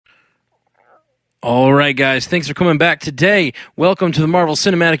All right, guys. Thanks for coming back today. Welcome to the Marvel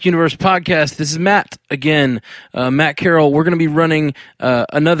Cinematic Universe podcast. This is Matt again, Matt Carroll. We're going to be running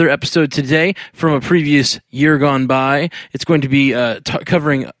another episode today from a previous year gone by. It's going to be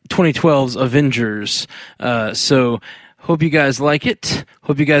covering 2012's Avengers. So hope you guys like it.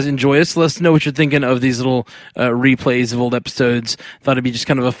 Hope you guys enjoy us. Let us know what you're thinking of these little replays of old episodes. Thought it'd be just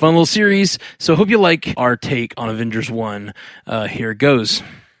kind of a fun little series. So hope you like our take on Avengers 1. Here it goes.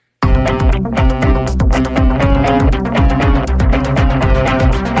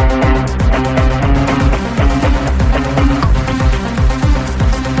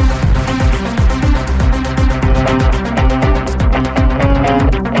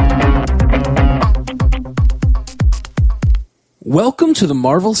 Welcome to the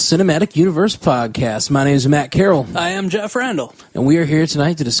Marvel Cinematic Universe podcast. My name is Matt Carroll. I am Jeff Randall. And we are here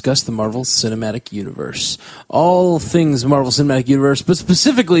tonight to discuss the Marvel Cinematic Universe. All things Marvel Cinematic Universe, but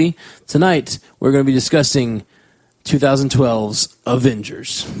specifically, tonight, we're going to be discussing 2012's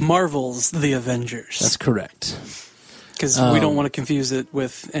Avengers. Marvel's The Avengers. That's correct. Because we don't want to confuse it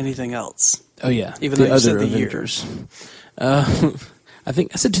with anything else. Oh, yeah. Even though you said the Avengers. I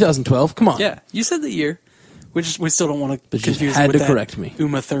think I said 2012. Come on. Yeah, you said the year. We still don't want to But confuse you it had with to that correct me.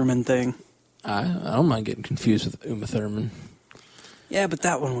 Uma Thurman thing. I don't mind getting confused with Uma Thurman. Yeah, but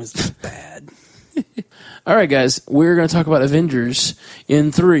that one was bad. All right, guys. We're going to talk about Avengers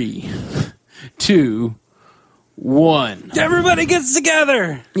in 3, 2, 1. Everybody gets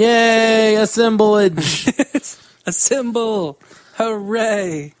together! Yay! Assemblage! Assemble!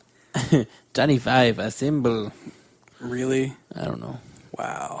 Hooray! Johnny 5, assemble. Really? I don't know.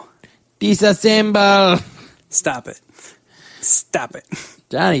 Wow. Disassemble! Stop it. Stop it.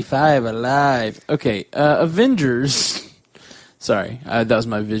 Johnny 5 alive. Okay, Avengers. Sorry, that was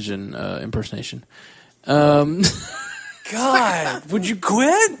my Vision impersonation. God, would you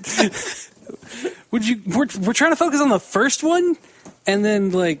quit? Would you? We're trying to focus on the first one, and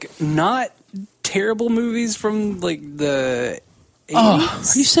then not terrible movies from the 80s. Oh,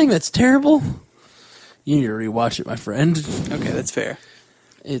 are you saying that's terrible? You need to rewatch it, my friend. Okay, that's fair.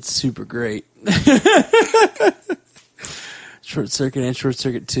 It's super great. Short Circuit and Short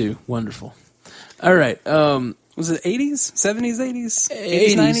Circuit 2. Wonderful. All right. Was it 80s? 70s, 80s?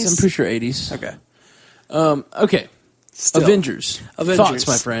 80s, 90s? I'm pretty sure 80s. Okay. Okay. Still. Avengers. Thoughts,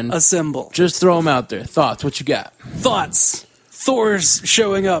 my friend. Assemble. Just throw them out there. Thoughts. What you got? Thoughts. Thor's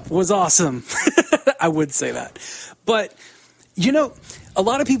showing up was awesome. I would say that. But, a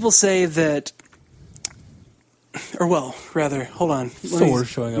lot of people say that... Or hold on. Thor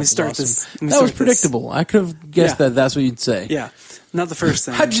showing up. Let me start awesome. this. That was predictable. I could have guessed that that's what you'd say. Yeah. Not the first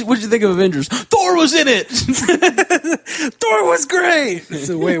thing. What'd you think of Avengers? Thor was in it! Thor was great!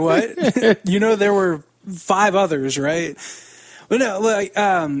 So, wait, what? There were 5 others, right? But no,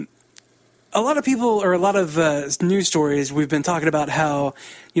 a lot of people, or a lot of news stories, we've been talking about how,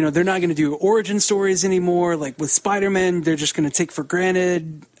 they're not going to do origin stories anymore. Like with Spider-Man, they're just going to take for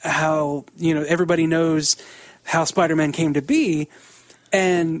granted how, everybody knows how Spider-Man came to be.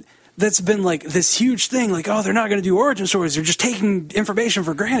 And that's been this huge thing. They're not going to do origin stories. They're just taking information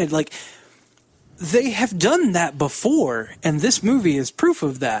for granted. They have done that before. And this movie is proof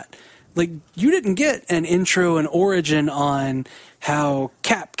of that. You didn't get an intro and origin on how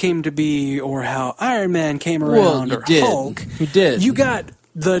Cap came to be or how Iron Man came around or Hulk. You did. You got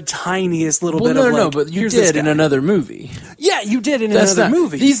the tiniest little bit of no, but you did in another movie. Yeah, you did in another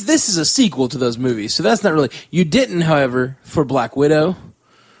movie. This is a sequel to those movies, so that's not really... You didn't, however, for Black Widow,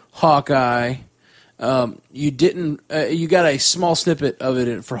 Hawkeye, you didn't... you got a small snippet of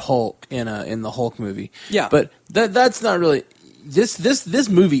it for Hulk in the Hulk movie. Yeah. But that's not really... This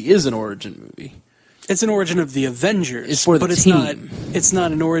movie is an origin movie. It's an origin of the Avengers. It's for the team. It's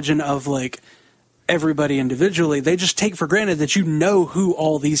not an origin of everybody individually. They just take for granted that who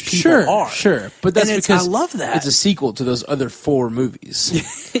all these people are. Sure. But that's because I love that. It's a sequel to those other 4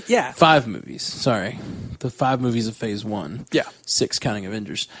 movies. Yeah. 5 movies. Sorry. The 5 movies of Phase 1. Yeah. 6 counting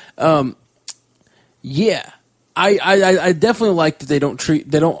Avengers. Yeah. I definitely like that they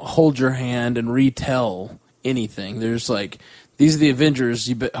don't hold your hand and retell anything. There's these are the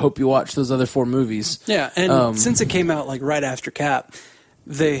Avengers. Hope you watch those other 4 movies. Yeah, and since it came out right after Cap,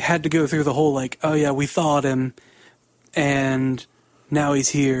 they had to go through the whole oh yeah, we thawed him, and now he's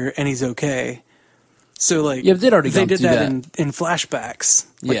here and he's okay. So they did that in flashbacks.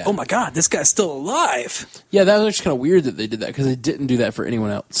 Oh my God, this guy's still alive. Yeah, that was actually kind of weird that they did that because they didn't do that for anyone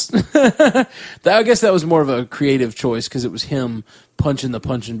else. I guess that was more of a creative choice because it was him punching the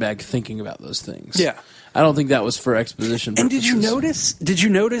punching bag, thinking about those things. Yeah. I don't think that was for exposition purposes. And did you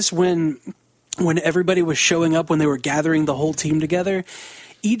notice when everybody was showing up, when they were gathering the whole team together,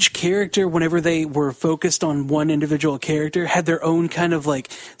 each character, whenever they were focused on one individual character, had their own kind of like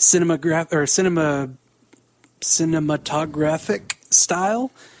cinematographic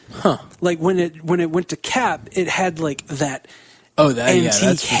style. Huh. Like when it went to Cap, it had like that that's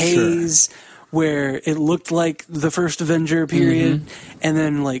antique for haze where it looked like the first Avenger period, and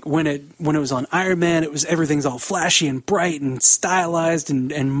then like when it was on Iron Man, everything's all flashy and bright and stylized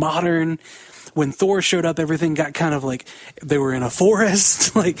and modern. When Thor showed up, everything got kind of like they were in a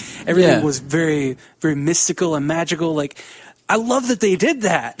forest. Like everything was very, very mystical and magical. Like I love that they did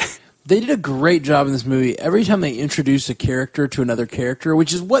that. They did a great job in this movie. Every time they introduce a character to another character,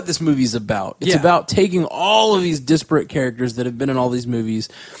 which is what this movie's about. It's about taking all of these disparate characters that have been in all these movies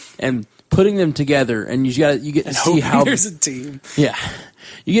and putting them together, and you get to see how there's a team. Yeah,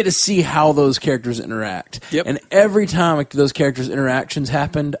 you get to see how those characters interact. Yep. And every time those characters' interactions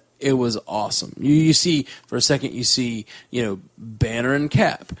happened, it was awesome. You see, for a second, Banner and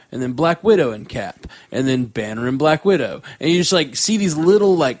Cap, and then Black Widow and Cap, and then Banner and Black Widow, and you just like see these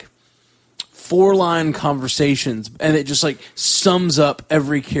little like 4-line conversations, and it just like sums up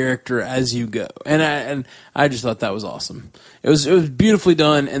every character as you go. And I just thought that was awesome. It was beautifully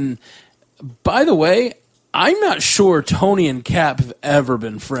done. And by the way, I'm not sure Tony and Cap have ever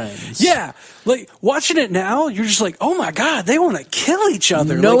been friends. Yeah, like watching it now, you're just like, oh my god, they want to kill each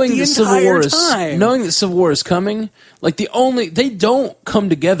other. Knowing like, that Civil War is coming, like they don't come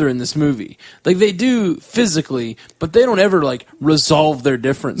together in this movie. Like they do physically, but they don't ever like resolve their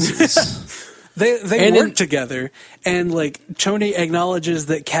differences. They work together, and like Tony acknowledges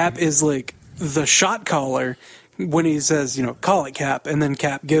that Cap is like the shot caller when he says, call it, Cap, and then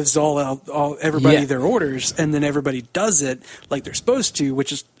Cap gives everybody their orders, and then everybody does it like they're supposed to,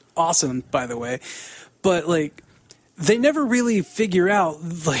 which is awesome, by the way. But like they never really figure out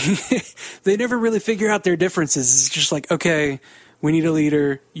their differences. It's just like, okay, we need a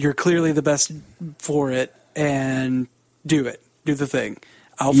leader. You're clearly the best for it, and do the thing.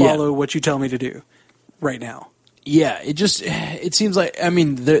 I'll follow what you tell me to do right now. Yeah, it seems like, I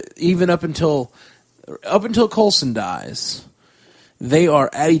mean, even up until Coulson dies, they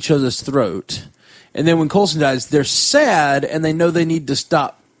are at each other's throat. And then when Coulson dies, they're sad and they know they need to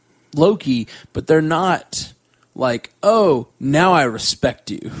stop Loki, but they're not like, oh, now I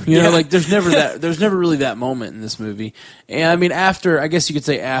respect you. You know, like there's never really that moment in this movie. And I mean, I guess you could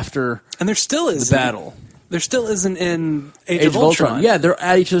say after, and there still is the battle. There still isn't in Age of Ultron. Yeah, they're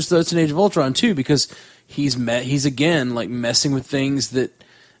at each other's throats in Age of Ultron too, because he's again like messing with things that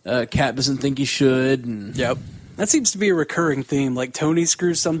Cap doesn't think he should. And yep, that seems to be a recurring theme. Like Tony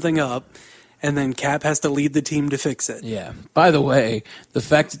screws something up, and then Cap has to lead the team to fix it. Yeah. By the way, the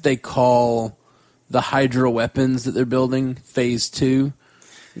fact that they call the Hydra weapons that they're building Phase 2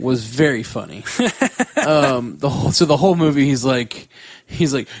 was very funny. The whole movie he's like,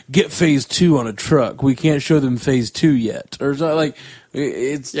 get Phase 2 on a truck. We can't show them Phase 2 yet, or like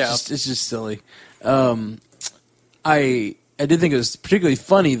it's just silly. I did think it was particularly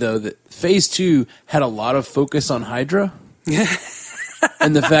funny though that Phase 2 had a lot of focus on Hydra.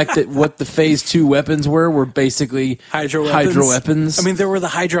 And the fact that what the Phase 2 weapons were basically Hydra weapons. I mean, there were the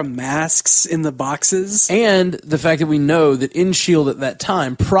Hydra masks in the boxes. And the fact that we know that in S.H.I.E.L.D. at that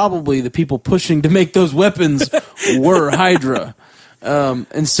time, probably the people pushing to make those weapons were Hydra.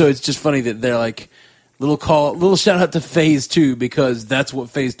 And so it's just funny that they're like, little shout out to Phase 2, because that's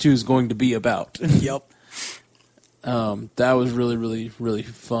what Phase 2 is going to be about. Yep. That was really, really, really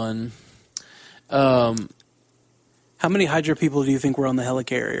fun. How many Hydra people do you think were on the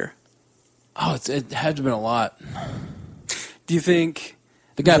helicarrier? Oh, it had to have been a lot. Do you think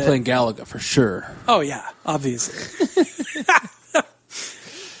the guy playing Galaga for sure? Oh yeah, obviously.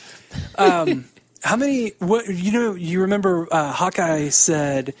 How many? What you remember? Hawkeye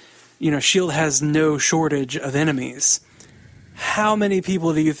said, S.H.I.E.L.D. has no shortage of enemies. How many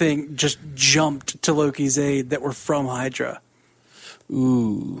people do you think just jumped to Loki's aid that were from Hydra?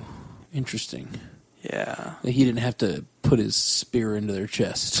 Ooh, interesting. Yeah. He didn't have to put his spear into their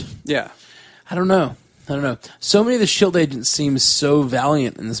chest. Yeah. I don't know. So many of the S.H.I.E.L.D. agents seem so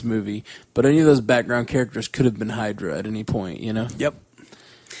valiant in this movie, but any of those background characters could have been Hydra at any point, Yep.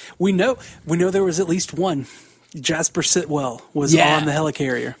 We know there was at least one. Jasper Sitwell was on the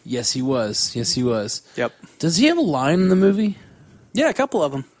helicarrier. Yes, he was. Yep. Does he have a line in the movie? Yeah, a couple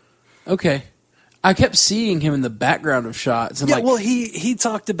of them. Okay. I kept seeing him in the background of shots. And well, he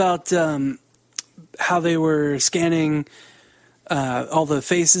talked about how they were scanning all the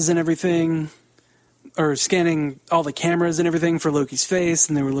faces and everything or scanning all the cameras and everything for Loki's face,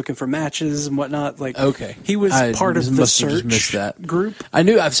 and they were looking for matches and whatnot. Like, Okay. he was part of the must have just search missed that. group.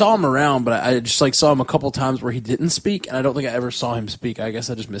 I saw him around, but I just like saw him a couple times where he didn't speak, and I don't think I ever saw him speak. I guess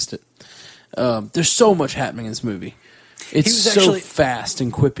I just missed it. There's so much happening in this movie. It's so fast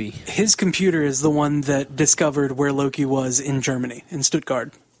and quippy. His computer is the one that discovered where Loki was in Germany, in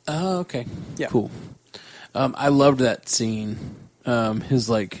Stuttgart. Oh, okay. Yeah. Cool. I loved that scene.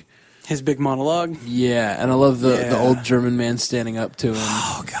 His big monologue. Yeah, and I love the old German man standing up to him.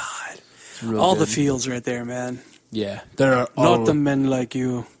 Oh, God. All the feels right there, man. Yeah. There are not the men like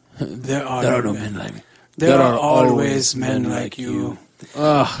you. There are no men like me. There are always men like you.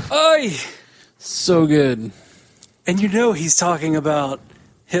 Ugh. Oy! So good. And you know he's talking about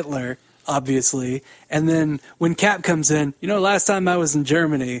Hitler, obviously. And then when Cap comes in, last time I was in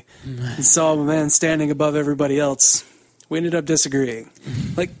Germany and saw a man standing above everybody else, we ended up disagreeing.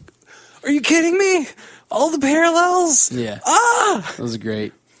 Like, are you kidding me? All the parallels? Yeah. Ah! It was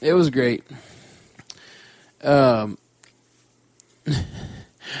great. It was great. I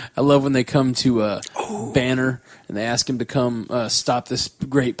love when they come to Banner and they ask him to come stop this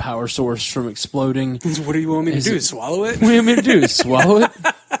great power source from exploding. What do you want me to do? Swallow it? What do you want me to do? Swallow it?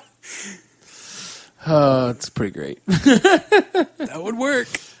 It's pretty great. That would work.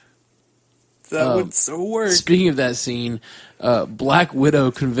 That would so work. Speaking of that scene, Black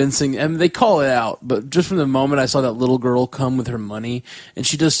Widow convincing, and they call it out, but just from the moment I saw that little girl come with her money, and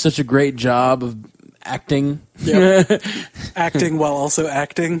she does such a great job of acting. Yep. Acting while also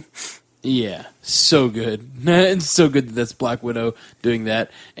acting. Yeah, so good. It's so good that that's Black Widow doing that.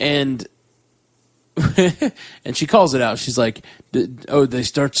 And and she calls it out. She's like, they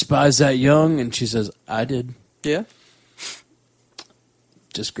start spies that young? And she says, I did. Yeah.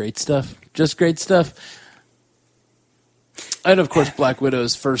 Just great stuff. Just great stuff. And, of course, Black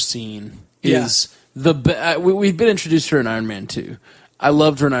Widow's first scene is we've been introduced to her in Iron Man 2. I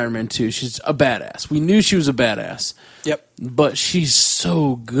loved her in Iron Man 2. She's a badass. We knew she was a badass. Yep. But she's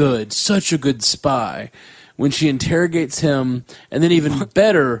so good. Such a good spy. When she interrogates him, and then even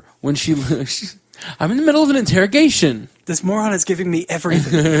better when I'm in the middle of an interrogation. This moron is giving me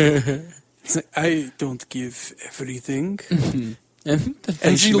everything. He's like, I don't give everything.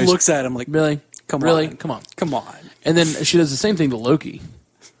 And she looks at him like, really? Come on. And then she does the same thing to Loki,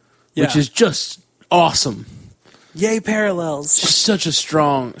 which is just awesome. Yay, parallels. She's such a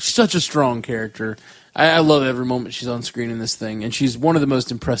strong character. I love every moment she's on screen in this thing, and she's one of the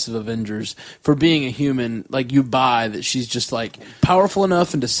most impressive Avengers for being a human. Like, you buy that she's just like powerful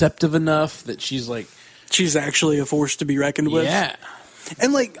enough and deceptive enough that she's actually a force to be reckoned with. Yeah.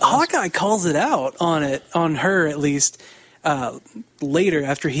 And like Hawkeye calls it out on her at least later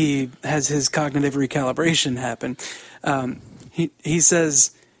after he has his cognitive recalibration happen. He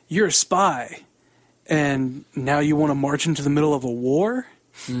says, "You're a spy, and now you want to march into the middle of a war?"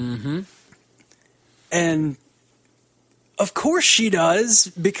 Mm-hmm. And of course she does,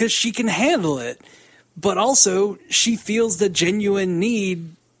 because she can handle it. But also she feels the genuine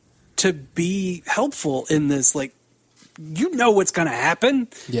need to be helpful in this. Like, you know what's going to happen.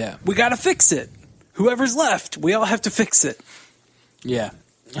 Yeah. We got to fix it. Whoever's left, we all have to fix it. Yeah.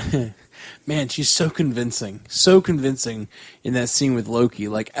 Man, she's so convincing. So convincing in that scene with Loki.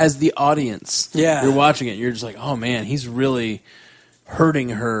 Like, as the audience, you're watching it, you're just like, oh man, he's really hurting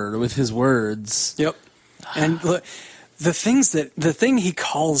her with his words. Yep. And look, the thing he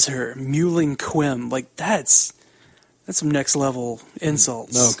calls her, Mewling Quim, like that's some next level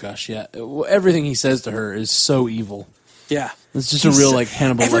insults. Oh gosh, yeah. Everything he says to her is so evil. Yeah. It's just a real like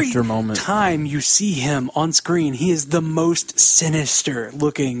Hannibal Lecter moment. Every time you see him on screen, he is the most sinister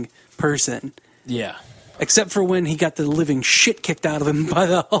looking person. Yeah. Except for when he got the living shit kicked out of him by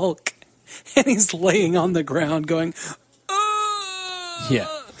the Hulk. And he's laying on the ground going, yeah.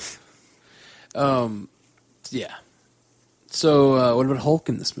 Yeah. So, what about Hulk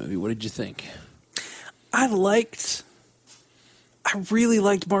in this movie? What did you think? I really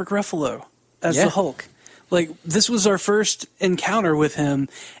liked Mark Ruffalo as the Hulk. Like, this was our first encounter with him,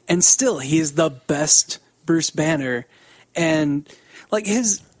 and still, he is the best Bruce Banner. And, like,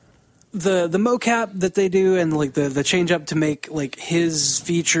 the mocap that they do and, like, the change up to make, like, his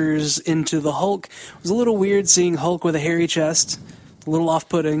features into the Hulk was a little weird, seeing Hulk with a hairy chest. A little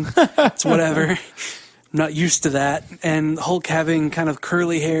off-putting. It's whatever. I'm not used to that. And Hulk having kind of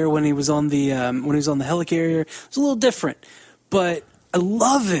curly hair when he was on the helicarrier was a little different. But I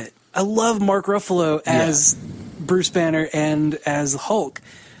love it. I love Mark Ruffalo as Bruce Banner and as Hulk.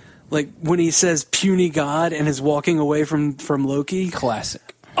 Like when he says "puny God" and is walking away from Loki.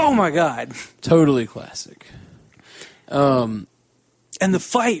 Classic. Oh my God. Totally classic. And the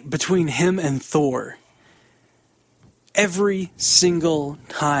fight between him and Thor every single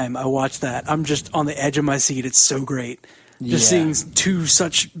time I watch that, I'm just on the edge of my seat. It's so great. Just seeing two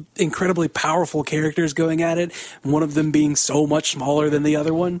such incredibly powerful characters going at it, one of them being so much smaller than the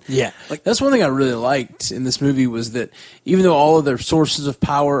other one. Yeah. Like, that's one thing I really liked in this movie was that even though all of their sources of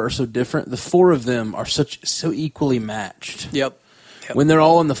power are so different, the four of them are so equally matched. Yep. When they're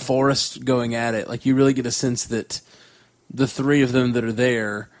all in the forest going at it, like you really get a sense that the three of them that are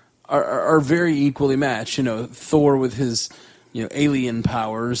there are very equally matched. You know, Thor with his alien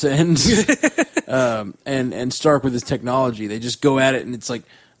powers and and Stark with his technology. They just go at it, and it's like,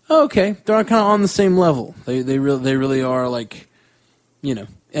 oh, okay, they're kind of on the same level. They really are, like,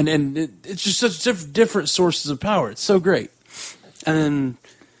 and it's just such different sources of power. It's so great. And then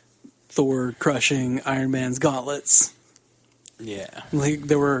Thor crushing Iron Man's gauntlets. Yeah, like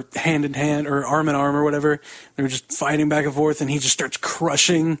they were hand in hand or arm in arm or whatever. They were just fighting back and forth, and he just starts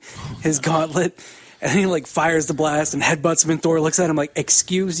crushing his gauntlet. And he, like, fires the blast and headbutts him, and Thor looks at him like,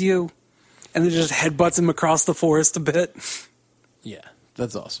 excuse you? And then just headbutts him across the forest a bit. Yeah,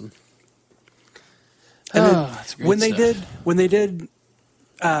 that's awesome. And then that's great when they did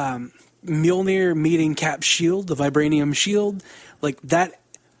Mjolnir meeting Cap's shield, the vibranium shield, like, that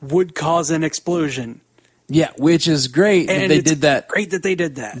would cause an explosion. Yeah, which is great that they did that. Great that they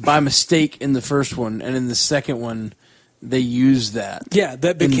did that. By mistake in the first one, and in the second one, they used that. Yeah,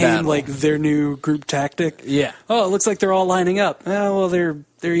 that became like their new group tactic. Yeah. Oh, it looks like they're all lining up. Oh, well, they're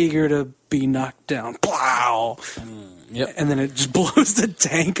eager to be knocked down. Plow. Yep. And then it just blows the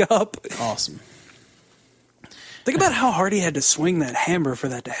tank up. Awesome. Think about how hard he had to swing that hammer for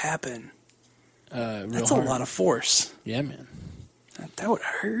that to happen. That's hard. a lot of force. Yeah, man. That would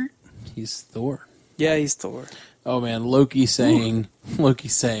hurt. He's Thor. Yeah, he's Thor. Oh man, Loki saying,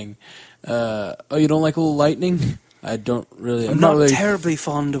 oh, you don't like a little lightning? I don't really. I'm not really terribly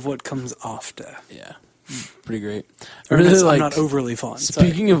fond of what comes after. Yeah, pretty great. I'm not overly fond.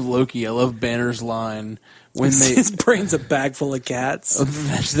 Speaking of Loki, I love Banner's line when his brain's a bag full of cats. Oh,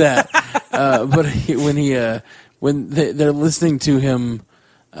 that's that. But when they're listening to him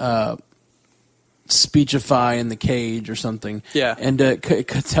speechify in the cage or something. Yeah. And it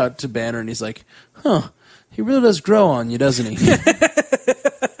cuts out to Banner, and he's like, huh, he really does grow on you, doesn't he?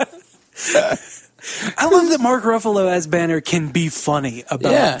 I love that Mark Ruffalo as Banner can be funny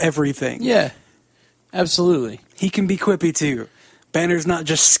about everything. Yeah, absolutely. He can be quippy, too. Banner's not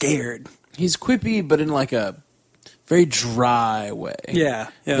just scared. He's quippy, but in like a very dry way. Yeah.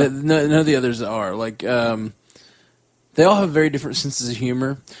 None of the others are. Like, they all have very different senses of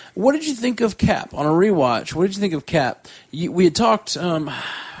humor. What did you think of Cap? On a rewatch, what did you think of Cap? We had talked, one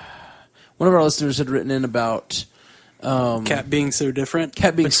of our listeners had written in about Cap being so different.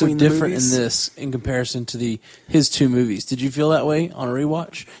 Cap being so different in this in comparison to his two movies. Did you feel that way on a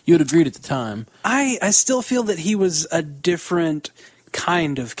rewatch? You had agreed at the time. I still feel that he was a different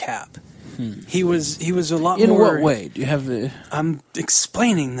kind of Cap. He was a lot more... In what way? Do you have the... I'm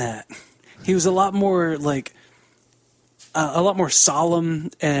explaining that. He was a lot more, like... a lot more solemn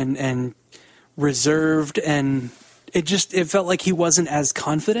and reserved, and it felt like he wasn't as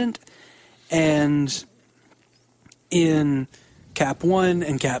confident. And in Cap 1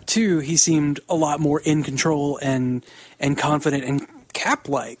 and Cap 2, he seemed a lot more in control and confident and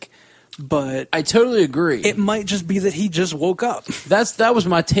Cap-like. But I totally agree. It might just be that he just woke up. That was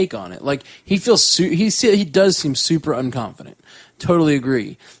my take on it. Like, he feels he does seem super unconfident. Totally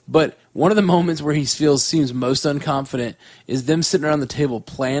agree. But one of the moments where he seems most unconfident is them sitting around the table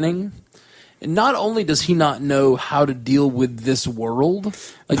planning. And not only does he not know how to deal with this world,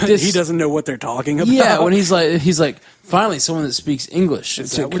 like this, he doesn't know what they're talking about. Yeah, when he's like, finally someone that speaks English.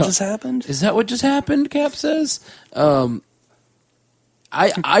 Is that what just happened? Is that what just happened? Cap says.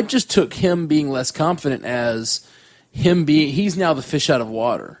 I just took him being less confident as he's now the fish out of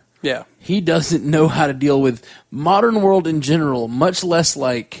water. Yeah. He doesn't know how to deal with modern world in general, much less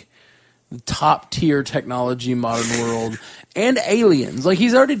like top tier technology modern world and aliens. Like,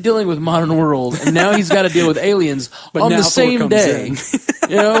 he's already dealing with modern world, and now he's got to deal with aliens on the same day.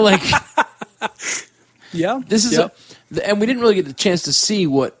 You know, like, yeah. This is and we didn't really get the chance to see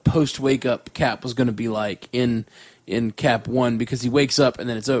what post wake up Cap was going to be like in Cap 1 because he wakes up and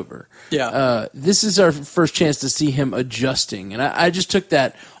then it's over. Yeah. This is our first chance to see him adjusting. And I just took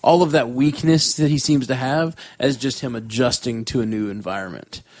all of that weakness that he seems to have as just him adjusting to a new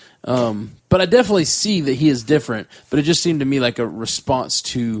environment. But I definitely see that he is different, but it just seemed to me like a response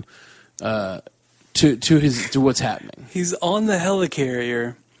to what's happening. He's on the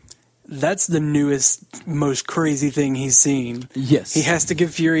helicarrier. That's the newest, most crazy thing he's seen. Yes. He has to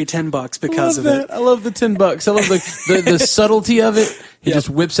give Fury $10 because of it. I love the $10. I love the subtlety of it. He just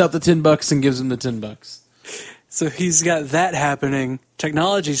whips out the $10 and gives him the $10. So he's got that happening.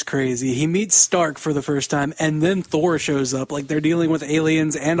 Technology's crazy. He meets Stark for the first time, and then Thor shows up. Like, they're dealing with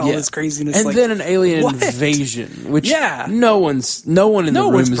aliens and all this craziness. And like, then an alien what? invasion, which Yeah. no one in the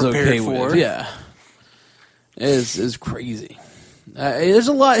room is prepared okay for. with. Yeah, is crazy. There's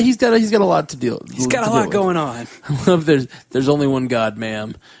a lot. He's got a lot to deal. He's got a lot going on. I love there's only one God,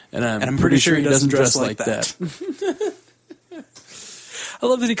 ma'am, and I'm pretty sure he doesn't dress like that. I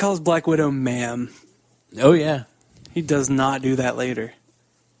love that he calls Black Widow ma'am. Oh yeah, he does not do that later.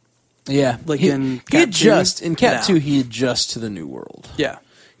 Yeah, like in Cap 2, he adjusts to the new world. Yeah,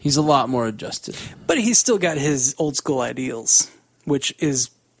 he's a lot more adjusted, but he's still got his old school ideals, which is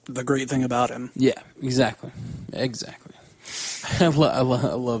the great thing about him. Yeah, exactly. I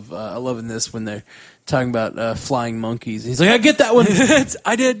love in this when they're talking about flying monkeys. He's like, I get that one.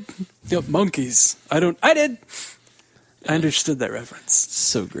 I did. Yep, monkeys. I did. I understood that reference.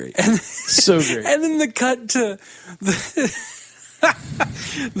 So great. So great. And then the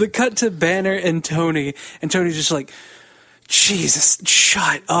cut to Banner and Tony, and Tony's just like, Jesus,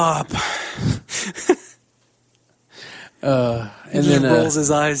 shut up. And then rolls his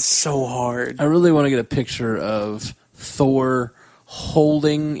eyes so hard. I really want to get a picture of Thor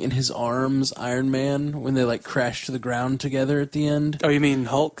holding in his arms Iron Man when they like crash to the ground together at the end. Oh, you mean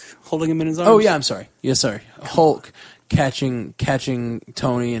Hulk holding him in his arms? Oh yeah, I'm sorry. Yeah, sorry. Hulk catching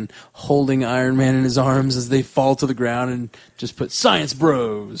Tony and holding Iron Man in his arms as they fall to the ground, and just put "Science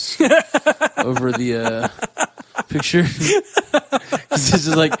Bros" over the picture. It's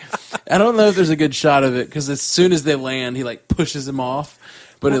just like, I don't know if there's a good shot of it, because as soon as they land, he like pushes him off.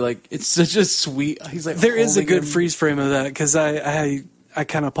 But it's such a sweet. He's like, there is a good freeze frame of that, because I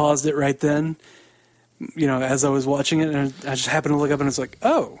kind of paused it right then, as I was watching it, and I just happened to look up, and it's like,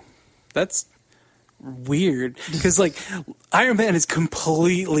 oh, that's weird, because like Iron Man is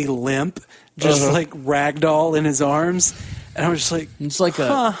completely limp, just like ragdoll in his arms, and I was just like,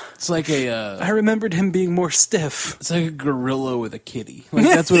 I remembered him being more stiff. It's like a gorilla with a kitty. Like,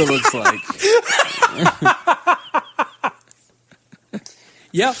 that's what it looks like.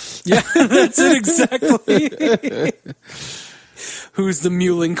 Yeah, that's it exactly. Who's the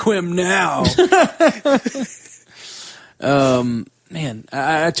Mewling Quim now? Man,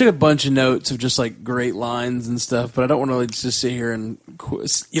 I took a bunch of notes of just like great lines and stuff, but I don't want to just sit here and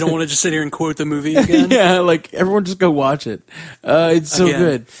You don't want to just sit here and quote the movie again? Yeah, like everyone just go watch it. It's so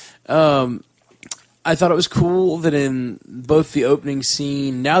good. I thought it was cool that in both the opening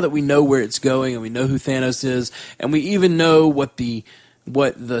scene, now that we know where it's going and we know who Thanos is, and we even know what the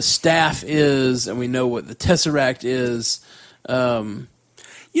staff is, and we know what the Tesseract is.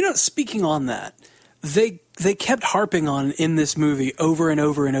 Speaking on that, they kept harping on in this movie over and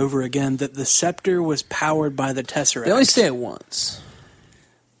over and over again that the scepter was powered by the Tesseract. They only say it once.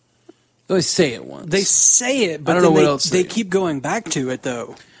 They say it, but I don't know what else they keep going back to it,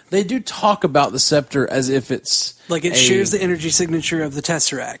 though. They do talk about the scepter as if it's like it shares the energy signature of the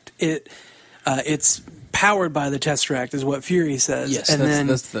Tesseract. It's powered by the Tesseract, is what Fury says. Yes, and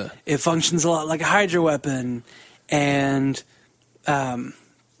that's it functions a lot like a Hydra weapon. And damn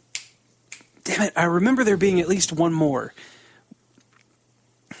it, I remember there being at least one more,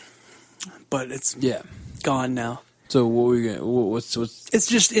 but it's gone now. So what were you gonna, what's?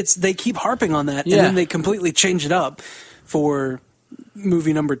 It's they keep harping on that, and then they completely change it up for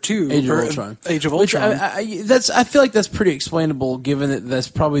movie number 2, Age of Ultron. Age of Ultron. I feel like that's pretty explainable, given that that's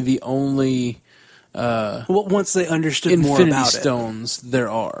probably the only. Once they understood Infinity more about stones there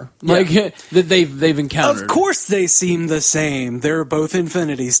are that they've encountered. Of course, they seem the same. They're both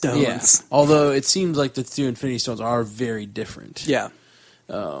Infinity Stones. Yeah. Although it seems like the 2 Infinity Stones are very different. Yeah,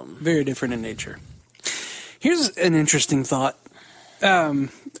 very different in nature. Here's an interesting thought. I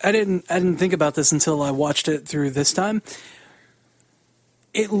didn't think about this until I watched it through this time.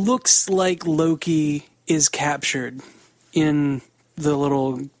 It looks like Loki is captured in the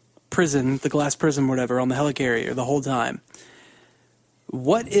little prison, the glass prison, whatever, on the helicarrier the whole time.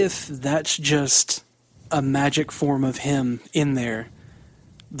 What if that's just a magic form of him in there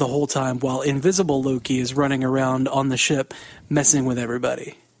the whole time, while invisible Loki is running around on the ship messing with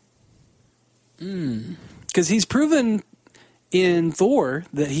everybody? Because he's proven in Thor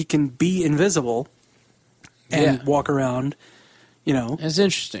that he can be invisible and walk around, It's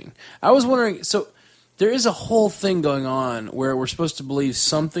interesting. I was wondering, so there is a whole thing going on where we're supposed to believe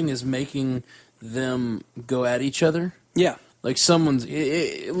something is making them go at each other. Yeah. Like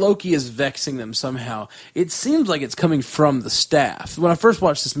Loki is vexing them somehow. It seems like it's coming from the staff. When I first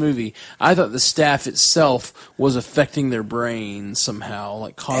watched this movie, I thought the staff itself was affecting their brains somehow,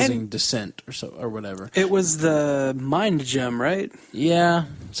 like causing dissent or whatever. It was the mind gem, right? Yeah.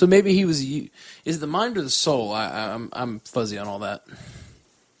 So maybe he was. Is it the mind or the soul? I'm fuzzy on all that.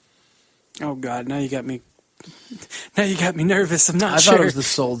 Oh God! Now you got me nervous. I'm not I sure. thought it was the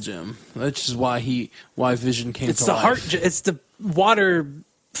soul gem. Which is why Vision came to life. It's the heart. It's the water,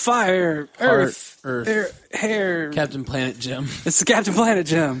 fire, earth, hair. Captain Planet gem. It's the Captain Planet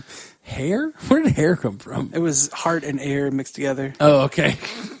gem. Hair? Where did hair come from? It was heart and air mixed together. Oh, okay.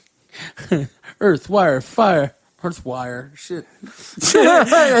 Earth, wire, fire. Earth, wire. Shit.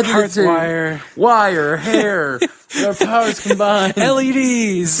 Hearth wire. Wire, hair. Our powers combined.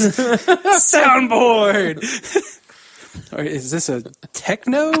 LEDs. Soundboard. Or is this a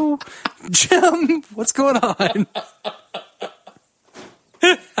techno gem? What's going on?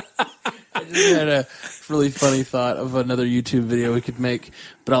 I just had a really funny thought of another YouTube video we could make,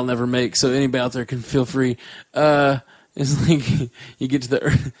 but I'll never make, so anybody out there can feel free. It's like you get to the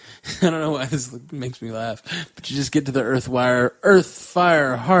earth. I don't know why this makes me laugh, but you just get to the earth wire, earth,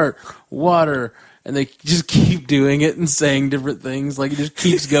 fire, heart, water, and they just keep doing it and saying different things. Like it just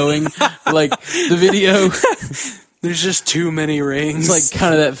keeps going. Like the video. There's just too many rings. It's like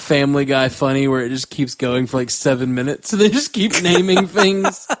kind of that Family Guy funny where it just keeps going for like 7 minutes. So they just keep naming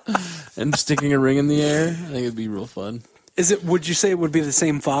things and sticking a ring in the air. I think it'd be real fun. Would you say it would be the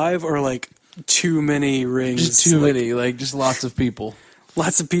same 5 or like too many rings? Just too many, like just lots of people.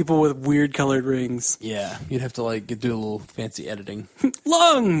 Lots of people with weird colored rings. Yeah, you'd have to like do a little fancy editing.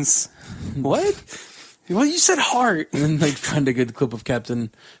 Lungs! What? Well, you said heart. And then like find a good clip of Captain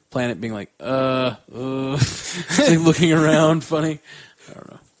Planet being like, just, like looking around funny. I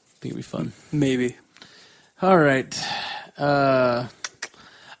don't know. I think it'd be fun. Maybe. All right. I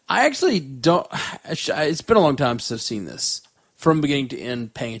actually don't. It's been a long time since I've seen this. From beginning to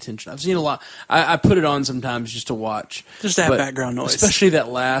end, paying attention. I've seen a lot. I put it on sometimes just to watch. Just to have background noise. Especially that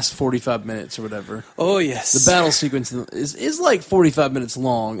last 45 minutes or whatever. Oh, yes. The battle sequence is like 45 minutes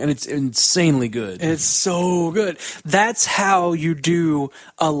long, and it's insanely good. It's so good. That's how you do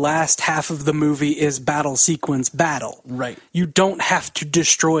a last half of the movie is battle sequence battle. Right. You don't have to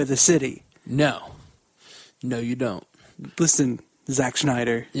destroy the city. No. No, you don't. Listen, Zack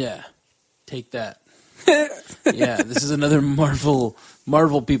Snyder. Yeah. Take that. Yeah, this is another Marvel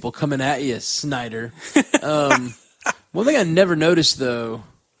people coming at you, Snyder. One thing I never noticed, though,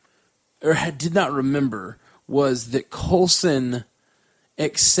 or did not remember, was that Coulson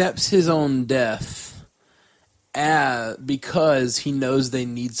accepts his own death because he knows they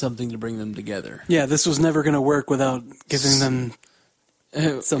need something to bring them together. Yeah, this was never going to work without giving them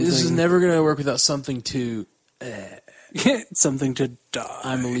something. This is never going to work without something to... something to die.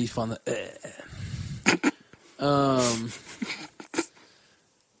 I'm a leaf on the...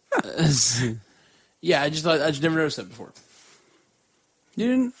 Yeah, I just never noticed that before.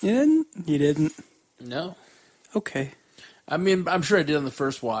 You didn't? No. Okay. I mean, I'm sure I did on the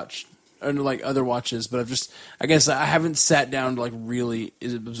first watch, or like other watches, but I guess I haven't sat down to like really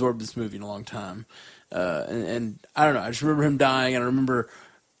absorb this movie in a long time. And I don't know, I just remember him dying, and I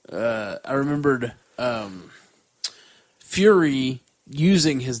remembered Fury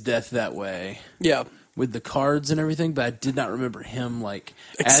using his death that way. Yeah. With the cards and everything, but I did not remember him like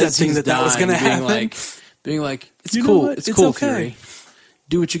accepting that was going to happen. Being like, it's you cool, it's cool, okay. Fury.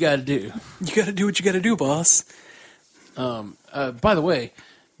 Do what you got to do. You got to do what you got to do, boss. By the way,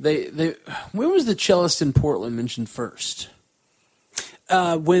 they when was the cellist in Portland mentioned first?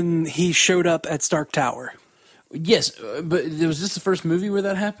 When he showed up at Stark Tower. Yes, but was this the first movie where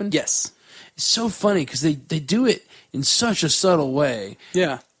that happened? Yes. It's so funny because they do it in such a subtle way.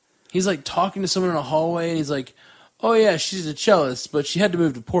 Yeah. He's like talking to someone in a hallway, and he's like, "Oh yeah, she's a cellist, but she had to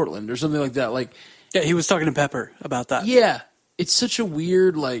move to Portland or something like that." Like, yeah, he was talking to Pepper about that. Yeah, it's such a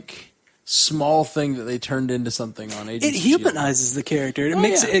weird, like, small thing that they turned into something on Agents It humanizes the character.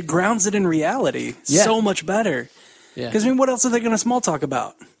 It grounds it in reality so much better. Yeah, because I mean, what else are they going to small talk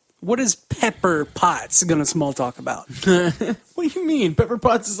about? What is Pepper Potts going to small talk about? What do you mean? Pepper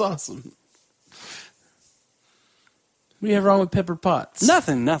Potts is awesome. What do you have wrong with Pepper Potts?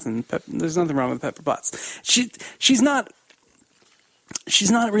 Nothing. There's nothing wrong with Pepper Potts. She's not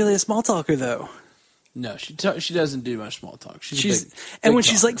really a small talker, though. No, she doesn't do much small talk. She's and when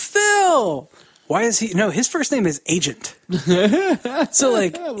she's like, Phil, why is he? No, his first name is Agent. So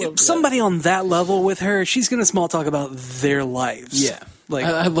like, somebody on that level with her, she's gonna small talk about their lives. Yeah, like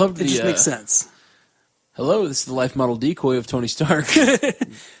I love it. Just makes sense. Hello, this is the life model decoy of Tony Stark.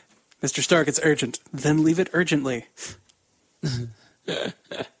 Mr. Stark, it's urgent. Then leave it urgently.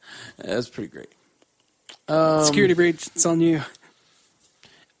 That's pretty great. Security breach, it's on you.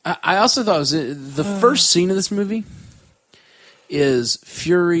 I also thought the first scene of this movie is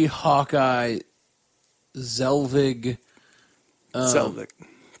Fury, Hawkeye, Selvig. Selvig.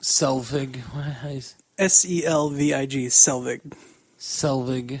 Selvig. What is Selvig. Selvig.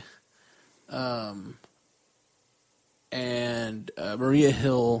 Selvig. And Maria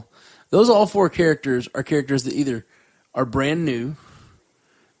Hill. Those all four characters are characters that either are brand new,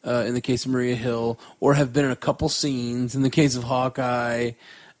 in the case of Maria Hill, or have been in a couple scenes, in the case of Hawkeye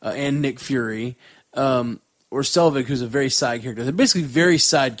and Nick Fury, or Selvig, who's a very side character. They're basically very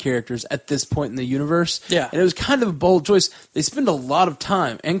side characters at this point in the universe. Yeah. And it was kind of a bold choice. They spend a lot of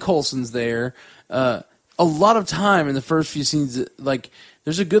time, and Coulson's there, a lot of time in the first few scenes. Like,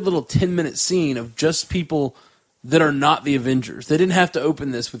 there's a good little 10-minute scene of just people that are not the Avengers. They didn't have to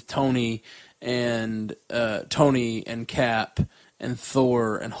open this with Tony and Cap and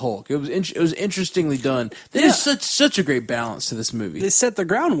Thor and Hulk. It was interestingly done. There's such a great balance to this movie. They set the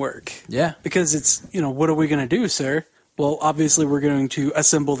groundwork. Yeah. Because it's, what are we going to do, sir? Well, obviously we're going to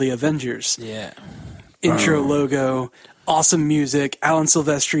assemble the Avengers. Yeah. Intro logo, awesome music, Alan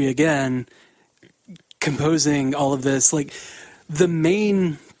Silvestri again, composing all of this. Like, the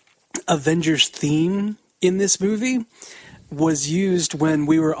main Avengers theme in this movie was used when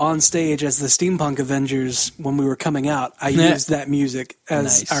we were on stage as the Steampunk Avengers when we were coming out. I used that music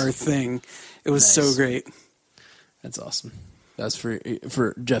as our thing. It was so great. That's awesome. That's for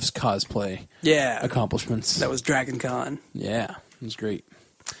Jeff's cosplay accomplishments. That was Dragon Con. Yeah, it was great.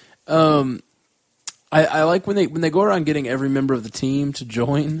 I like when they go around getting every member of the team to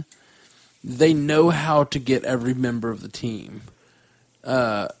join. They know how to get every member of the team.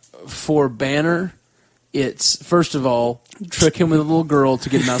 For Banner, it's, first of all, trick him with a little girl to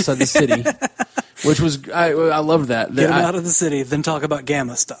get him outside the city, which was, I loved that. Get him out of the city, then talk about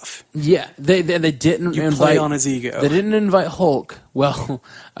Gamma stuff. Yeah, they didn't invite... play on his ego. They didn't invite Hulk. Well,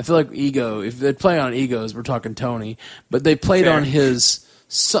 I feel like ego, if they play on egos, we're talking Tony, but they played on his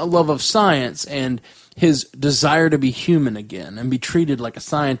love of science and his desire to be human again and be treated like a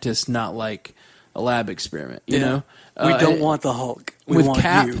scientist, not like a lab experiment, you know? We don't want the Hulk. We want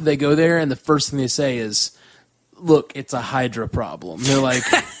Cap, you. they go there, and the first thing they say is, "Look, it's a Hydra problem." They're like,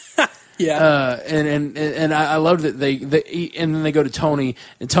 and I love that and then they go to Tony,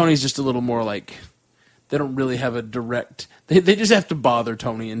 and Tony's just a little more like, they don't really have a direct. They just have to bother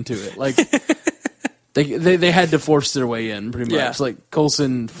Tony into it, like. They had to force their way in, pretty much. Yeah. Like,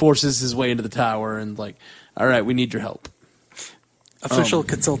 Coulson forces his way into the tower, and like, all right, we need your help. Official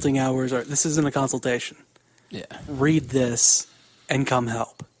consulting hours are. This isn't a consultation. Yeah. Read this and come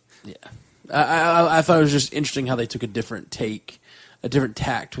help. Yeah. I thought it was just interesting how they took a different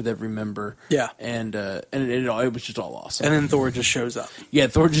tact with every member. Yeah. And it was just all awesome. And then Thor just shows up. Yeah,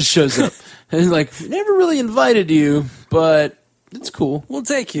 Thor just shows up. And he's like, "We never really invited you, but it's cool. We'll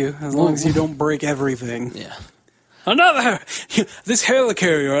take you as long as you don't break everything." Yeah. Another! This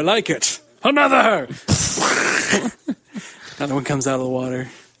helicarrier, I like it. Another! Another one comes out of the water.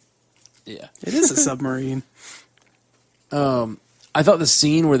 Yeah. It is a submarine. I thought the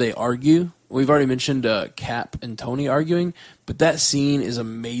scene where they argue, we've already mentioned Cap and Tony arguing, but that scene is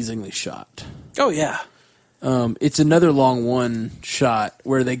amazingly shot. Oh, yeah. It's another long one shot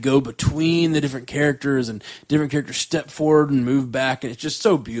where they go between the different characters and different characters step forward and move back, and it's just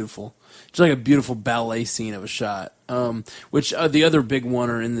so beautiful. It's like a beautiful ballet scene of a shot. Which the other big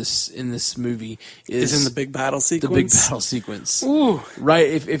oneer in this movie is in the big battle sequence. The big battle sequence. Ooh. Right,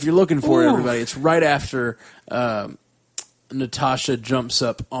 if you're looking for it, everybody, it's right after Natasha jumps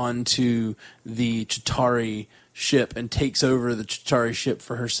up onto the Chitauri ship and takes over the Chitauri ship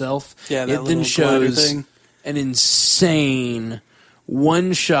for herself. Yeah, that it then shows thing. An insane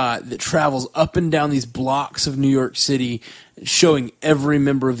one shot that travels up and down these blocks of New York City, showing every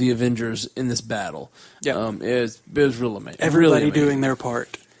member of the Avengers in this battle. Yeah, it was real amazing. Everybody really amazing. doing their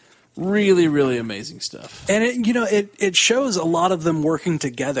part. Really, really amazing stuff. And it shows a lot of them working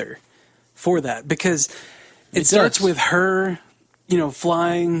together for that, because it starts with her,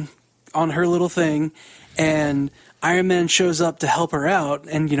 flying on her little thing, and Iron Man shows up to help her out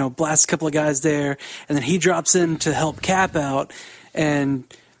and, blasts a couple of guys there, and then he drops in to help Cap out, and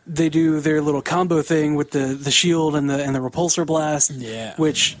they do their little combo thing with the shield and the repulsor blast,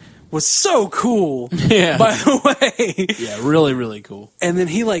 which was so cool, by the way. Yeah, really, really cool. And then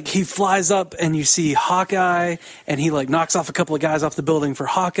he flies up, and you see Hawkeye, and he knocks off a couple of guys off the building for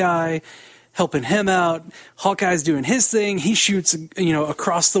Hawkeye, helping him out. Hawkeye's doing his thing. He shoots,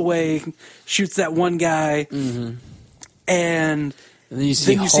 across the way, shoots that one guy, and And then you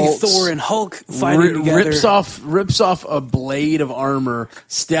see Thor and Hulk fighting together. Rips off a blade of armor,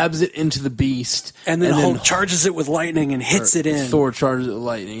 stabs it into the beast, and then Hulk charges it with lightning and hits it in. Thor charges it with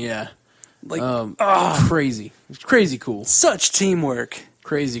lightning. Yeah, crazy. It's crazy cool. Such teamwork.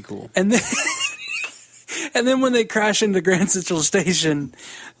 Crazy cool. And then, and then when they crash into Grand Central Station,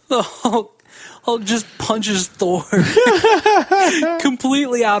 the Hulk just punches Thor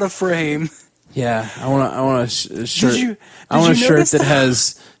completely out of frame. Yeah, I want a shirt. I want a shirt that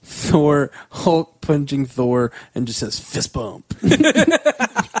has Hulk punching Thor and just says fist bump.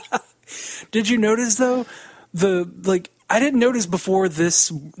 Did you notice though I didn't notice before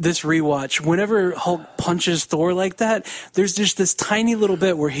this rewatch, whenever Hulk punches Thor like that, there's just this tiny little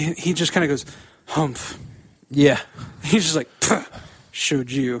bit where he just kind of goes humph. Yeah, he's just like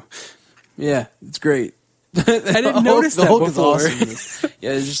showed you. Yeah, it's great. I didn't notice that Hulk before. Is awesome.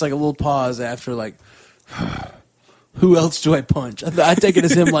 Yeah, it's just like a little pause after like, who else do I punch? I take it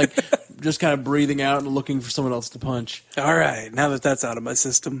as him like just kind of breathing out and looking for someone else to punch. All right, now that that's out of my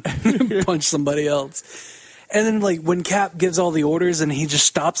system, punch somebody else. And then like when Cap gives all the orders and he just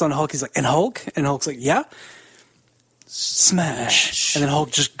stops on Hulk, he's like, "And Hulk?" And Hulk's like, "Yeah." Smash. And then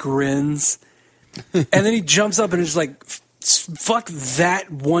Hulk just grins. And then he jumps up and is like, fuck that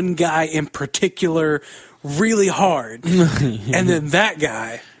one guy in particular really hard. And then that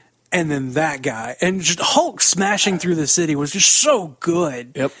guy. And then that guy. And just Hulk smashing through the city was just so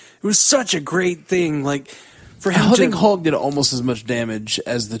good. Yep. It was such a great thing. Like, for him I think Hulk did almost as much damage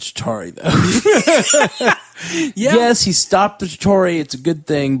as the Chitauri, though. Yeah. Yes, he stopped the Chitauri. It's a good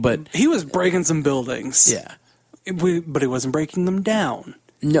thing, but he was breaking some buildings. Yeah. But he wasn't breaking them down.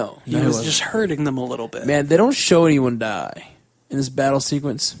 No. He was just hurting them a little bit. Man, they don't show anyone die in this battle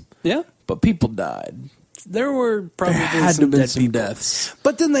sequence. Yeah. But people died. There were probably some dead people. Deaths.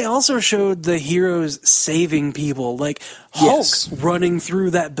 But then they also showed the heroes saving people, like Hulk running through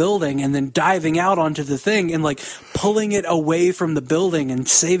that building and then diving out onto the thing and like pulling it away from the building and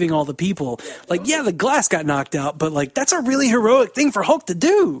saving all the people. Like, yeah, the glass got knocked out, but like that's a really heroic thing for Hulk to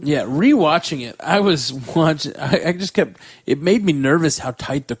do. Yeah, rewatching it, I was watching. I just kept. It made me nervous how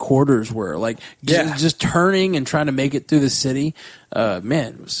tight the quarters were. Like, just turning and trying to make it through the city.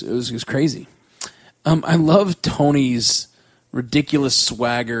 Man, it was crazy. I love Tony's ridiculous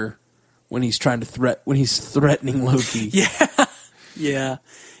swagger when he's trying to threatening Loki. Yeah.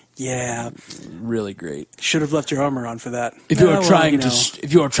 Really great. Should have left your armor on for that. If you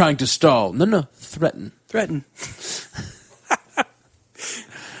are trying to stall, no, threaten.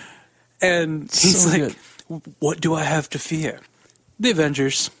 And he's so like, "What do I have to fear? The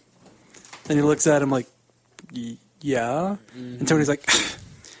Avengers." And he looks at him like, "Yeah." And Tony's like,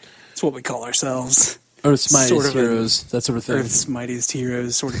 "It's what we call ourselves." Earth's mightiest heroes, that sort of thing. Earth's mightiest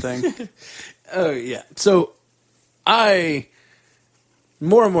heroes, sort of thing. Oh, yeah. So,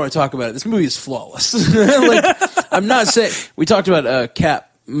 more and more I talk about it, this movie is flawless. Like, I'm not saying, we talked about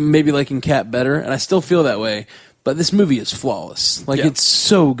Cap, maybe liking Cap better, and I still feel that way, but this movie is flawless. Like, it's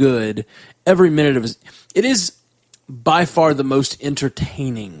so good. Every minute of it is by far the most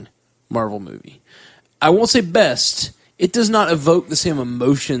entertaining Marvel movie. I won't say best. It does not evoke the same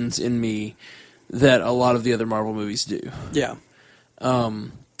emotions in me that a lot of the other Marvel movies do. Yeah.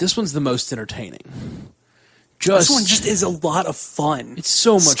 This one's the most entertaining. This one just is a lot of fun. It's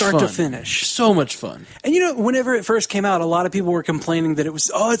so much fun. Start to finish. So much fun. And whenever it first came out, a lot of people were complaining that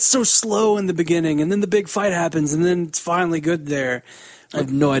it's so slow in the beginning, and then the big fight happens, and then it's finally good there. I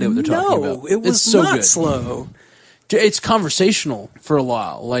have no idea what they're talking about. No, it was so not good. slow. It's conversational for a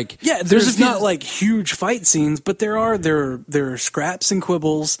while. Like, yeah, there's not like huge fight scenes, but there are scraps and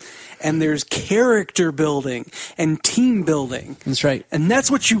quibbles, and there's character building and team building. That's right. And that's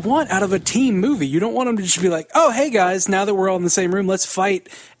what you want out of a team movie. You don't want them to just be like, "Oh, hey guys, now that we're all in the same room, let's fight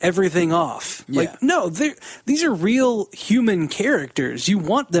everything off." Yeah. Like, no, these are real human characters. You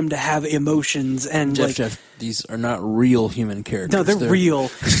want them to have emotions and Jeff, these are not real human characters. No, they're real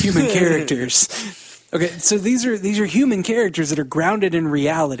human characters. Okay, so these are human characters that are grounded in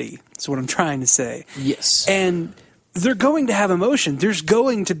reality. That's what I'm trying to say. Yes. And they're going to have emotion. There's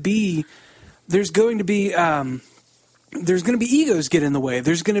going to be egos get in the way.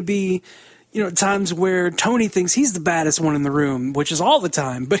 There's going to be times where Tony thinks he's the baddest one in the room, which is all the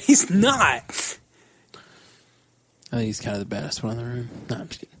time, but he's not. I think he's kind of the baddest one in the room. No, I'm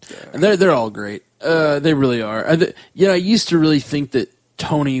just kidding. And they're all great. They really are. I used to really think that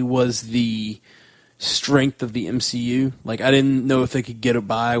Tony was the strength of the MCU. Like, I didn't know if they could get it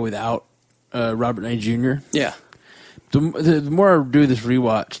by without Robert Downey Jr. Yeah. The more I do this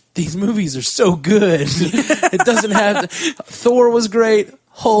rewatch, these movies are so good. It doesn't have Thor was great.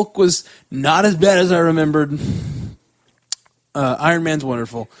 Hulk was not as bad as I remembered. Iron Man's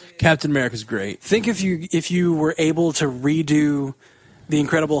wonderful. Captain America's great. Think if you were able to redo the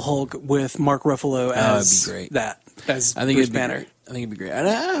Incredible Hulk with Mark Ruffalo as that'd be great. that as I think Bruce it'd be Banner. great. I think it'd be great. And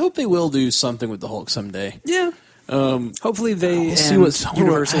I hope they will do something with the Hulk someday. Yeah. Hopefully they we'll see and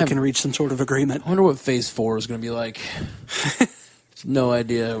Universal can reach some sort of agreement. I wonder what Phase 4 is going to be like. No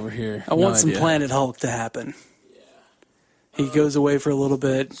idea over here. I want some Planet Hulk to happen. He goes away for a little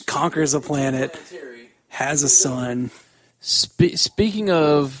bit, conquers a planet, has a son. Speaking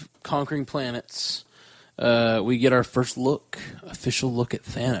of conquering planets, we get our first official look at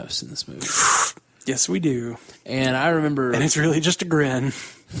Thanos in this movie. Yes, we do. And I remember... And it's really just a grin.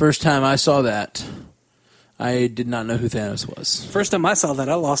 First time I saw that, I did not know who Thanos was. First time I saw that,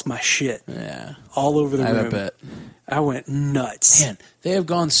 I lost my shit. Yeah. All over the room. I bet. I went nuts. Man, they have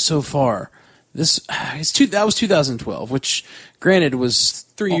gone so far. That was 2012, which, granted, was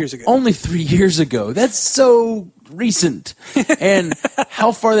 3 years ago. Only 3 years ago. That's so recent. And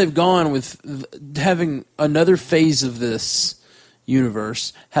how far they've gone with having another phase of this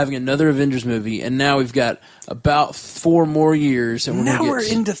universe, having another Avengers movie, and now we've got about 4 more years, and we're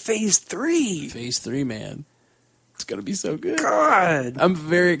into Phase 3. Phase 3, man. It's going to be so good. God. I'm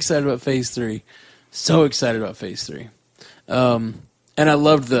very excited about Phase 3. So excited about Phase 3. And I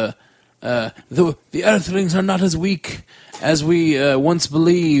loved the Earthlings are not as weak as we once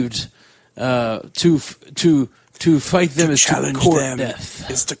believed. To fight them is to court death.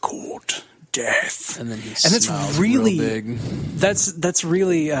 Is to court death. And then it's really real big. That's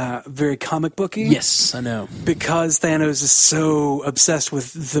really very comic booky. Yes, I know. Because Thanos is so obsessed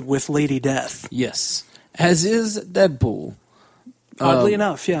with Lady Death. Yes, as is Deadpool. Oddly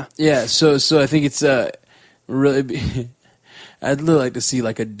enough, yeah. Yeah, so I think it's really. I'd really like to see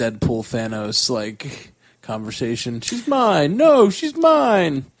like a Deadpool Thanos like conversation. She's mine. No, she's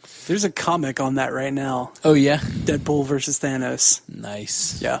mine. There's a comic on that right now. Oh yeah, Deadpool versus Thanos.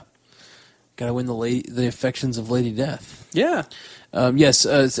 Nice. Yeah. Gotta win the affections of Lady Death. Yeah. Yes. For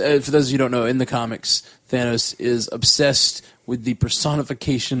those of you who don't know, in the comics, Thanos is obsessed with the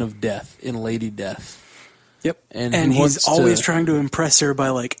personification of death in Lady Death. Yep. And he's always trying to impress her by,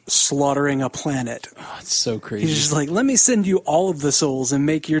 like, slaughtering a planet. Oh, it's so crazy. He's just like, let me send you all of the souls and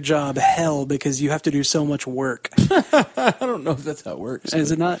make your job hell because you have to do so much work. I don't know if that's how it works. Is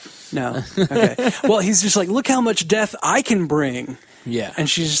it not? No. Okay. Well, he's just like, look how much death I can bring. Yeah. And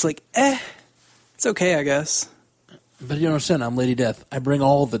she's just like, it's okay, I guess. But you don't understand, I'm Lady Death. I bring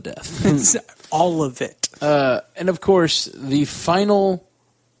all the death. All of it. And, of course, the final...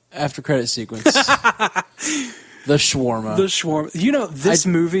 after credit sequence, the shawarma. The shawarma. You know, this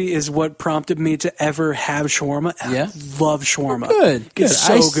movie is what prompted me to ever have shawarma. Yeah, I love shawarma. Good. It's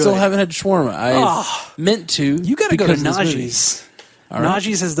so I good. still haven't had shawarma. I meant to. You got to go to Najee's. Right.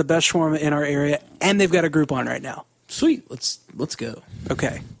 Najee's has the best shawarma in our area, and they've got a Groupon right now. Sweet. Let's go.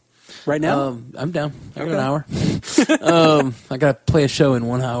 Okay. Right now? I'm down. I got an hour. I got to play a show in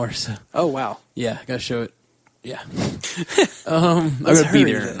 1 hour. So. Oh wow. Yeah, I got to show it. Yeah. I'm going to be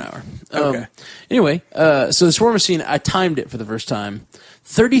there in an hour. Okay. Anyway, so the shawarma scene, I timed it for the first time.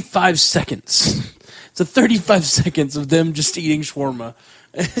 35 seconds. So 35 seconds of them just eating shawarma.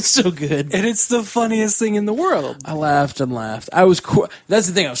 It's so good. And it's the funniest thing in the world. I laughed and laughed. I was that's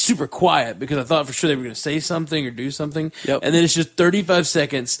the thing. I was super quiet because I thought for sure they were going to say something or do something. Yep. And then it's just 35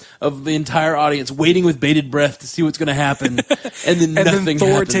 seconds of the entire audience waiting with bated breath to see what's going to happen. And then nothing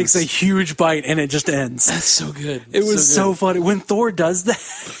Thor happens. takes a huge bite and it just ends. That's so good. It was so funny. When Thor does that,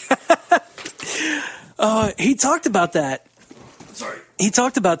 he talked about that. Sorry. He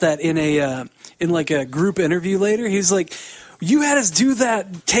talked about that in a group interview later. He's like, you had us do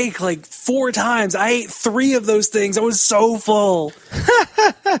that take like 4 times. I ate 3 of those things. I was so full.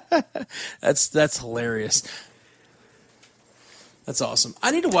 That's hilarious. That's awesome.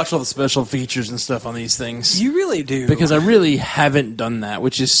 I need to watch all the special features and stuff on these things. You really do. Because I really haven't done that,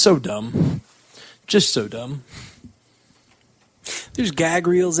 which is so dumb. Just so dumb. There's gag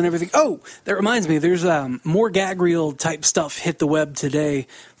reels and everything. Oh, that reminds me. There's more gag reel type stuff hit the web today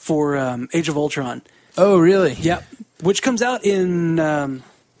for Age of Ultron. Oh, really? Yep. Which comes out in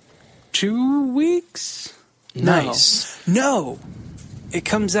 2 weeks? Nice. No. It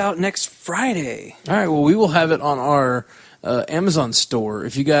comes out next Friday. All right, well, we will have it on our Amazon store.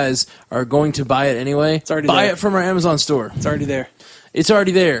 If you guys are going to buy it anyway, buy it from our Amazon store. It's already there. It's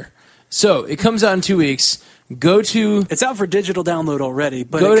already there. So, it comes out in 2 weeks. Go to... It's out for digital download already,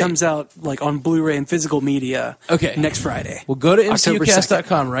 but it comes out like on Blu-ray and physical media next Friday. Well, go to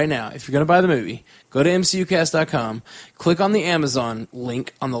MCUcast.com right now. If you're going to buy the movie, go to MCUcast.com, click on the Amazon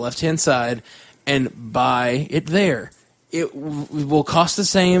link on the left-hand side, and buy it there. It will cost the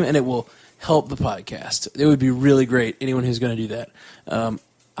same, and it will help the podcast. It would be really great. Anyone who's going to do that.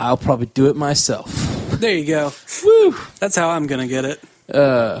 I'll probably do it myself. There you go. Woo! That's how I'm going to get it.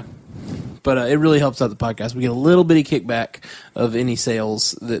 But it really helps out the podcast. We get a little bitty kickback of any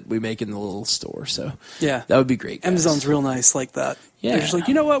sales that we make in the little store. So yeah, that would be great, guys. Amazon's real nice like that. Yeah. They're just like,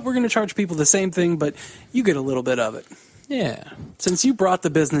 you know what? We're going to charge people the same thing, but you get a little bit of it. Yeah. Since you brought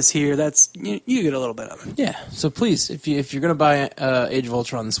the business here, you get a little bit of it. Yeah. So please, if you're going to buy Age of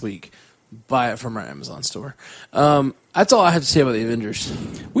Ultron this week, buy it from our Amazon store. That's all I have to say about the Avengers.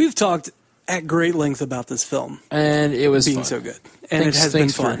 We've talked at great length about this film. And it was being fun. so good. And it has been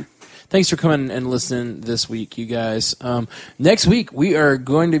fun. Thanks for coming and listening this week, you guys. Next week, we are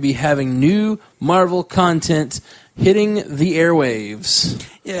going to be having new Marvel content hitting the airwaves.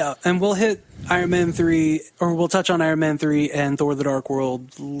 Yeah, and we'll hit Iron Man 3, or we'll touch on Iron Man 3 and Thor the Dark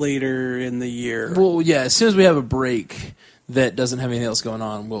World later in the year. Well, yeah, as soon as we have a break that doesn't have anything else going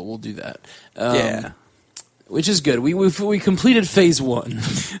on, we'll do that. Yeah. Which is good. We completed Phase 1.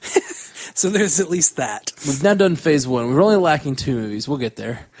 So there's at least that. We've now done Phase 1. We're only lacking 2 movies. We'll get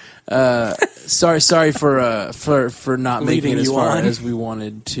there. Sorry for not making it as far as we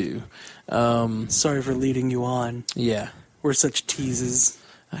wanted to. Sorry for leading you on. Yeah. We're such teases.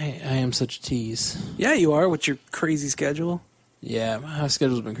 I am such a tease. Yeah, you are, with your crazy schedule. Yeah, my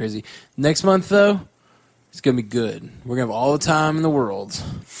schedule's been crazy. Next month, though, it's going to be good. We're going to have all the time in the world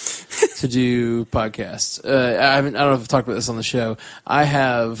to do podcasts. I don't know if I've talked about this on the show. I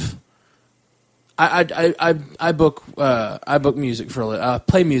book music for a living. I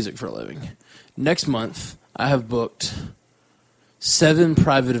play music for a living. Next month, I have booked 7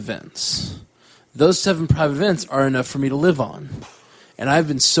 private events. Those 7 private events are enough for me to live on. And I've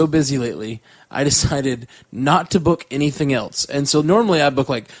been so busy lately, I decided not to book anything else. And so normally I book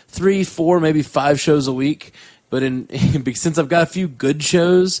like 3, 4, maybe 5 shows a week. But since I've got a few good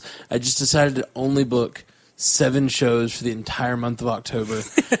shows, I just decided to only book 7 shows for the entire month of October.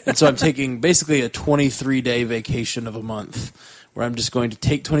 And so I'm taking basically a 23-day vacation of a month where I'm just going to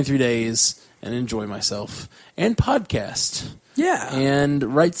take 23 days and enjoy myself and podcast. Yeah.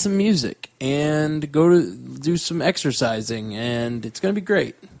 And write some music and go to do some exercising, and it's going to be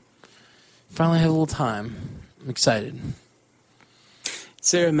great. Finally have a little time. I'm excited.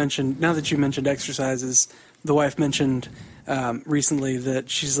 Sarah mentioned, now that you mentioned exercises, the wife mentioned recently that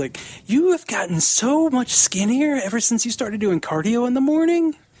she's like, you have gotten so much skinnier ever since you started doing cardio in the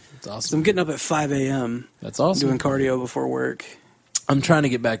morning. That's awesome. So I'm getting up at 5 a.m. That's awesome. Doing cardio before work. I'm trying to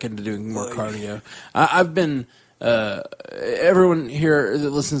get back into doing more cardio. I've been... everyone here that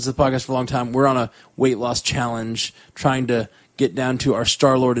listens to the podcast for a long time, we're on a weight loss challenge trying to get down to our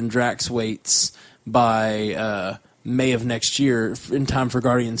Star-Lord and Drax weights by May of next year in time for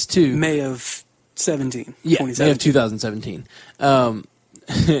Guardians 2. May of 17. Yeah, May of 2017. And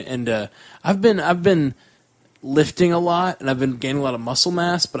I've been lifting a lot, and I've been gaining a lot of muscle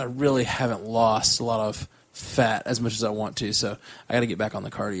mass, but I really haven't lost a lot of fat as much as I want to, so I got to get back on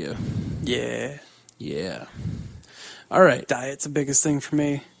the cardio. Yeah. Yeah. All right. Diet's the biggest thing for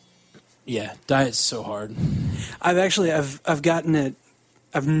me. Yeah, diet's so hard. I've gotten it.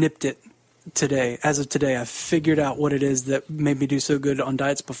 I've nipped it today. As of today, I've figured out what it is that made me do so good on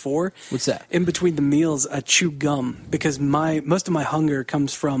diets before. What's that? In between the meals, I chew gum because most of my hunger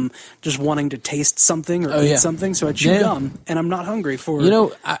comes from just wanting to taste something or eat something. So I chew gum, and I'm not hungry for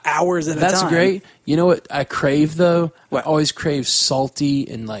hours at a time. That's great. You know what I crave though? What? I always crave salty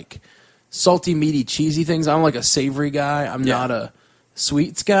and salty, meaty, cheesy things. I'm like a savory guy. I'm not a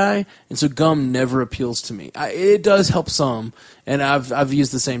sweets guy, and so gum never appeals to me. It does help some, and I've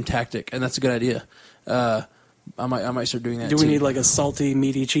used the same tactic, and that's a good idea. I might start doing that. Do we need like a salty,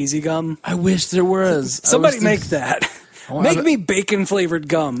 meaty, cheesy gum? I wish there was. Somebody make that. Make me bacon flavored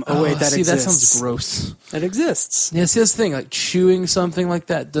gum. Oh wait, that exists. That sounds gross. It exists. Yeah, see, that's the thing. Like chewing something like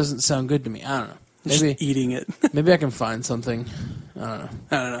that doesn't sound good to me. I don't know. Maybe just eating it. Maybe I can find something. I don't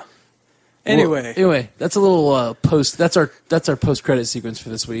know. Anyway, that's a little post. That's our post credit sequence for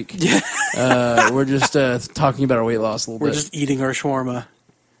this week. Yeah, we're just talking about our weight loss a little bit. We're just eating our shawarma.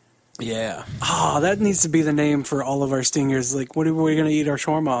 Yeah. That needs to be the name for all of our stingers. Like, what are we going to eat our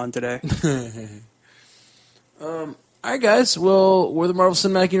shawarma on today? All right, guys. Well, we're the Marvel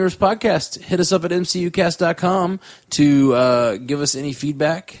Cinematic Universe podcast. Hit us up at mcucast.com to give us any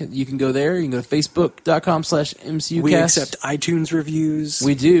feedback. You can go there. You can go to facebook.com/mcucast. We accept iTunes reviews.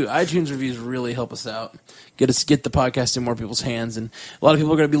 We do. iTunes reviews really help us out. Get the podcast in more people's hands. And a lot of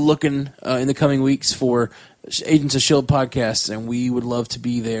people are going to be looking in the coming weeks for Agents of S.H.I.E.L.D. podcasts, and we would love to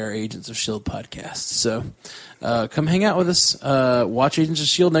be their Agents of S.H.I.E.L.D. podcasts. So come hang out with us, watch Agents of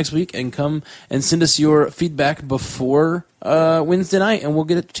S.H.I.E.L.D. next week, and come and send us your feedback before Wednesday night, and we'll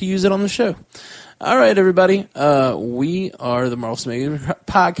get it to use it on the show. All right, everybody. We are the Marvel Cinematic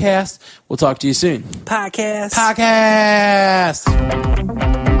Podcast. We'll talk to you soon. Podcast.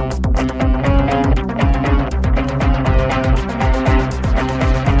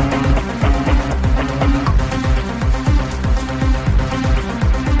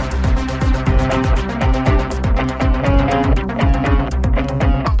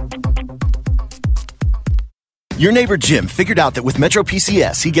 Your neighbor Jim figured out that with Metro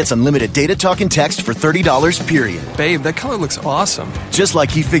PCS, he gets unlimited data, talk, and text for $30, period. Babe, that color looks awesome. Just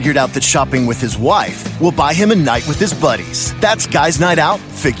like he figured out that shopping with his wife will buy him a night with his buddies. That's Guys Night Out,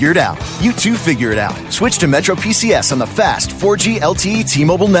 figured out. You too figure it out. Switch to Metro PCS on the fast 4G LTE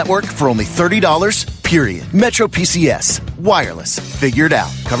T-Mobile network for only $30, period. Metro PCS. Wireless. Figured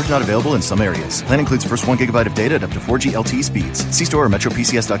out. Coverage not available in some areas. Plan includes first 1 gigabyte of data at up to 4G LTE speeds. See store or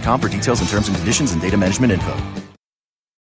metropcs.com for details and terms and conditions and data management info.